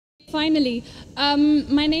Finally,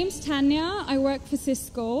 my name's Tanya. I work for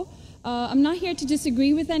Cisco. I'm not here to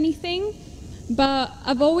disagree with anything, but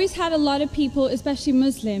I've always had a lot of people, especially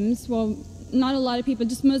Muslims, well, not a lot of people,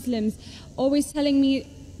 just Muslims, always telling me,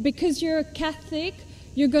 because you're a Catholic,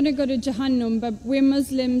 you're going to go to Jahannam, but we're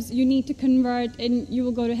Muslims, you need to convert and you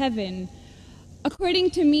will go to heaven.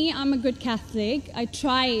 According to me, I'm a good Catholic. I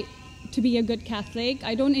try to be a good Catholic.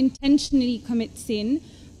 I don't intentionally commit sin.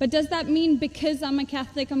 But does that mean because I'm a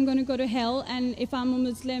Catholic, I'm going to go to hell, and if I'm a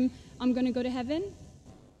Muslim, I'm going to go to heaven?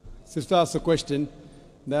 Sister asked a question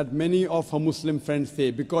that many of her Muslim friends say,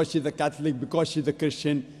 because she's a Catholic, because she's a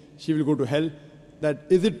Christian, she will go to hell. That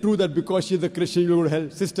is it true that because she's a Christian, you will go to hell?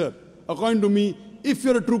 Sister, according to me, if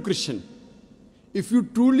you're a true Christian, if you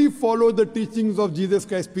truly follow the teachings of Jesus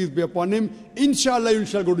Christ, peace be upon him, inshallah you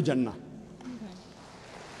shall go to Jannah.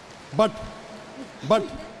 Okay. But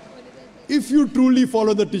if you truly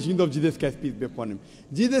follow the teachings of Jesus Christ, peace be upon him,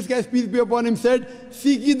 Jesus Christ, peace be upon him, said,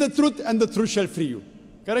 seek ye the truth and the truth shall free you.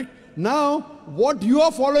 Correct? Now, what you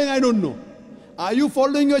are following, I don't know. Are you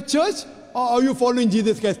following your church or are you following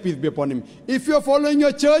Jesus Christ, peace be upon him? If you are following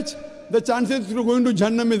your church, the chances of going to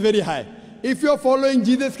Jannam is very high. If you are following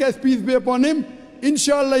Jesus Christ, peace be upon him,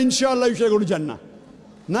 inshallah, you shall go to Jannah.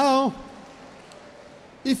 Now,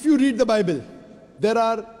 if you read the Bible, there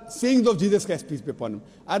are sayings of Jesus Christ, peace be upon him.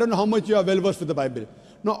 I don't know how much you are well versed with the Bible.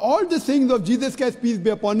 Now, all the sayings of Jesus Christ, peace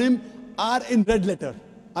be upon him, are in red letter.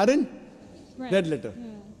 Are in red letter. Yeah.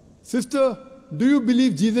 Sister, do you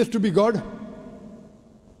believe Jesus to be God?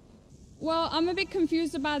 Well, I'm a bit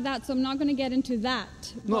confused about that, so I'm not going to get into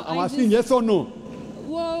that. No, I'm asking yes or no.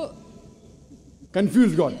 Well,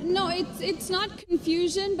 confused God. No, it's not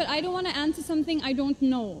confusion, but I don't want to answer something I don't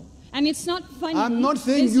know. And it's not funny. I'm not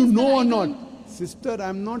saying you know or not. Sister,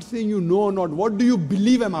 I'm not saying you know or not. What do you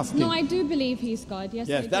believe, I'm asking? No, I do believe he's God. Yes,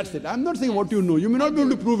 yes, I that's do. it. I'm not saying what you know. You may not be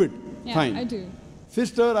able to prove it. Yeah, fine. I do.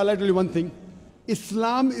 Sister, I'll tell you one thing.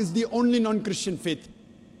 Islam is the only non-Christian faith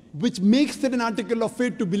which makes it an article of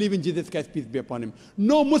faith to believe in Jesus Christ, peace be upon him.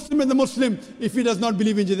 No Muslim is a Muslim if he does not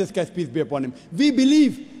believe in Jesus Christ, peace be upon him. We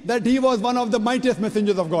believe that he was one of the mightiest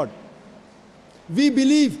messengers of God. We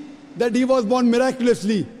believe that he was born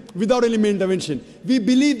miraculously without any intervention. We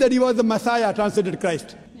believe that he was the Messiah, translated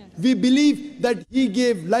Christ. Yes. We believe that he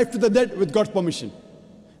gave life to the dead with God's permission.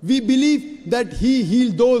 We believe that he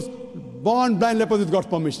healed those born blind lepers with God's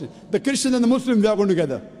permission. The Christians and the Muslims, they are going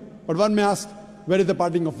together. But one may ask, where is the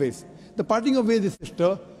parting of ways? The parting of ways is,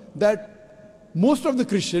 sister, that most of the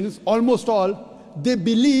Christians, almost all, they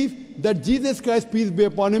believe that Jesus Christ, peace be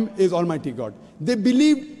upon him, is Almighty God. They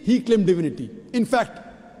believe he claimed divinity. In fact,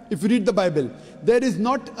 if you read the Bible, there is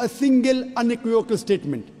not a single unequivocal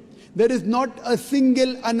statement. There is not a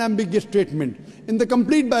single unambiguous statement in the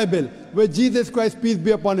complete Bible where Jesus Christ, peace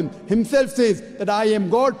be upon him, himself says that I am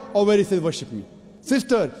God, or where he says worship me.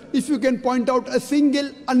 Sister, if you can point out a single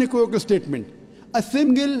unequivocal statement, a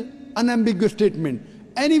single unambiguous statement,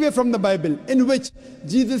 anywhere from the Bible in which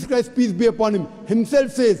Jesus Christ, peace be upon him,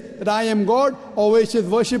 himself says that I am God, or where he says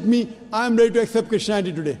worship me, I am ready to accept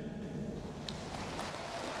Christianity today.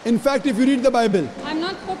 In fact, if you read the Bible, I'm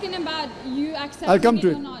not talking about you accepting I'll come to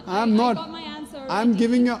it. Or not. I'm not. I got my answer already. I'm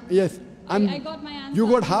giving you, yes. I got my answer. You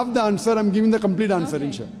got half the answer, I'm giving the complete answer, okay.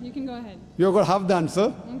 inshallah. You can go ahead. You got half the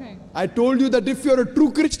answer. Okay. I told you that if you're a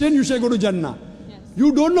true Christian, you shall go to Jannah. Yes.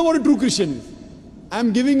 You don't know what a true Christian is.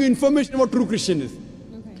 I'm giving you information about true Christian is.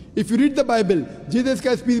 If you read the Bible, Jesus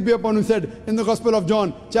Christ, peace be upon him, said in the Gospel of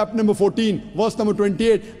John, chapter number 14, verse number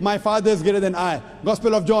 28, my Father is greater than I.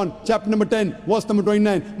 Gospel of John, chapter number 10, verse number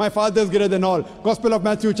 29, my Father is greater than all. Gospel of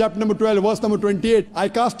Matthew, chapter number 12, verse number 28, I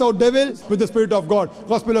cast out devils with the Spirit of God.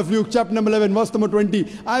 Gospel of Luke, chapter number 11, verse number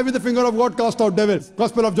 20, I with the finger of God cast out devils.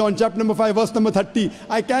 Gospel of John, chapter number 5, verse number 30,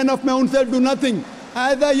 I can of my own self do nothing.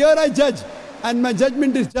 As I hear, I judge, and my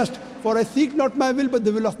judgment is just. For I seek not my will, but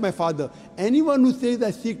the will of my Father. Anyone who says, I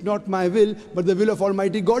seek not my will, but the will of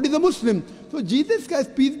Almighty God is a Muslim. So Jesus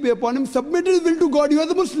Christ, peace be upon him, submitted his will to God. He was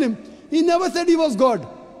a Muslim. He never said he was God.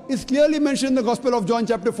 It's clearly mentioned in the Gospel of John,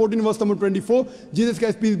 chapter 14, verse number 24. Jesus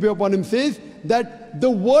Christ, peace be upon him, says that the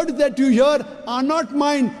words that you hear are not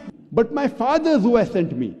mine, but my Father's who has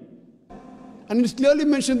sent me. And it's clearly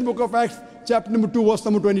mentioned in the book of Acts, chapter number 2, verse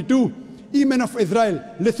number 22. Ye men of Israel,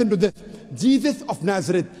 listen to this. Jesus of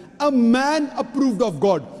Nazareth, a man approved of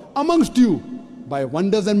God amongst you by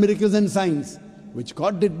wonders and miracles and signs, which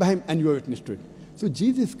God did by him, and you are witness to it. So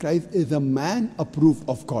Jesus Christ is a man approved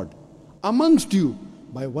of God amongst you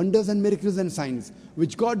by wonders and miracles and signs,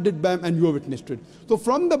 which God did by him, and you are witness to it. So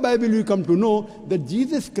from the Bible you come to know that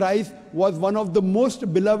Jesus Christ was one of the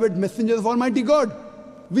most beloved messengers of Almighty God.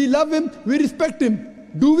 We love him, we respect him.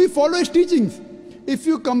 Do we follow his teachings? If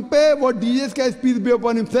you compare what Jesus Christ, peace be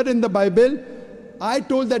upon him, said in the Bible, I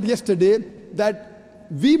told that yesterday, that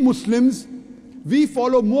we Muslims, we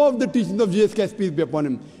follow more of the teachings of Jesus Christ, peace be upon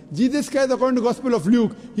him. Jesus Christ, according to the Gospel of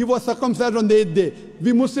Luke, he was circumcised on the 8th day.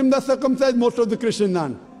 We Muslims are circumcised, most of the Christians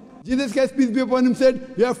aren't. Jesus Christ, peace be upon him,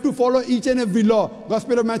 said, you have to follow each and every law.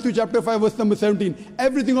 Gospel of Matthew chapter 5, verse number 17.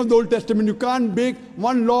 Everything of the Old Testament, you can't break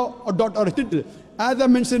one law or dot or a tittle. As I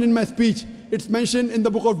mentioned in my speech, it's mentioned in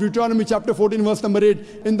the book of Deuteronomy chapter 14, verse number 8,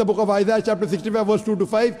 in the book of Isaiah chapter 65, verse 2 to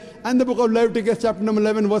 5, and the book of Leviticus chapter number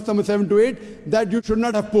 11, verse number 7 to 8, that you should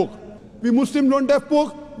not have pork. We Muslims don't have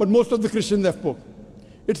pork, but most of the Christians have pork.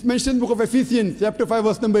 It's mentioned in the book of Ephesians, chapter 5,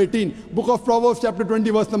 verse number 18. Book of Proverbs, chapter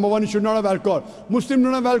 20, verse number 1, you should not have alcohol. Muslims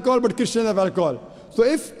don't have alcohol, but Christians have alcohol. So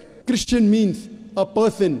if Christian means a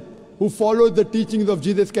person who follows the teachings of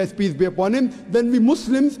Jesus Christ, peace be upon him, then we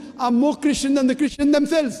Muslims are more Christian than the Christians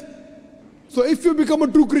themselves. So if you become a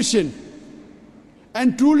true Christian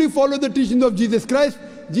and truly follow the teachings of Jesus Christ,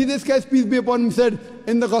 peace be upon him, said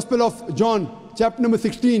in the Gospel of John, chapter number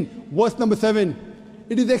 16, verse number 7,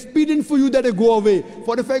 it is expedient for you that I go away.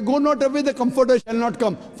 For if I go not away, the Comforter shall not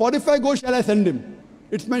come. For if I go, shall I send him.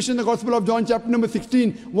 It's mentioned in the Gospel of John, chapter number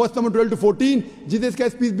 16, verse number 12 to 14. Jesus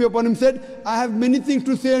Christ, peace be upon him, said, I have many things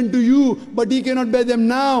to say unto you, but ye cannot bear them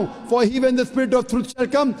now. For he, when the Spirit of truth shall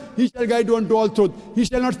come, he shall guide you unto all truth. He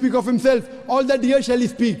shall not speak of himself. All that here shall he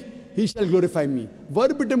speak. He shall glorify me.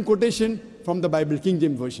 Verbatim quotation from the Bible, King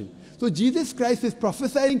James Version. So Jesus Christ is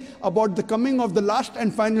prophesying about the coming of the last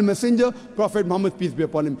and final messenger, Prophet Muhammad, peace be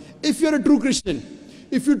upon him. If you're a true Christian,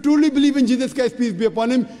 if you truly believe in Jesus Christ, peace be upon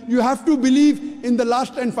him, you have to believe in the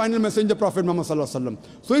last and final messenger, Prophet Muhammad sallallahu alaihi wasallam.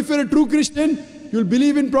 So if you're a true Christian, you'll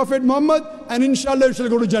believe in Prophet Muhammad, and inshallah you shall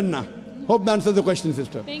go to Jannah. Hope that answers the question,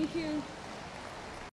 sister. Thank you.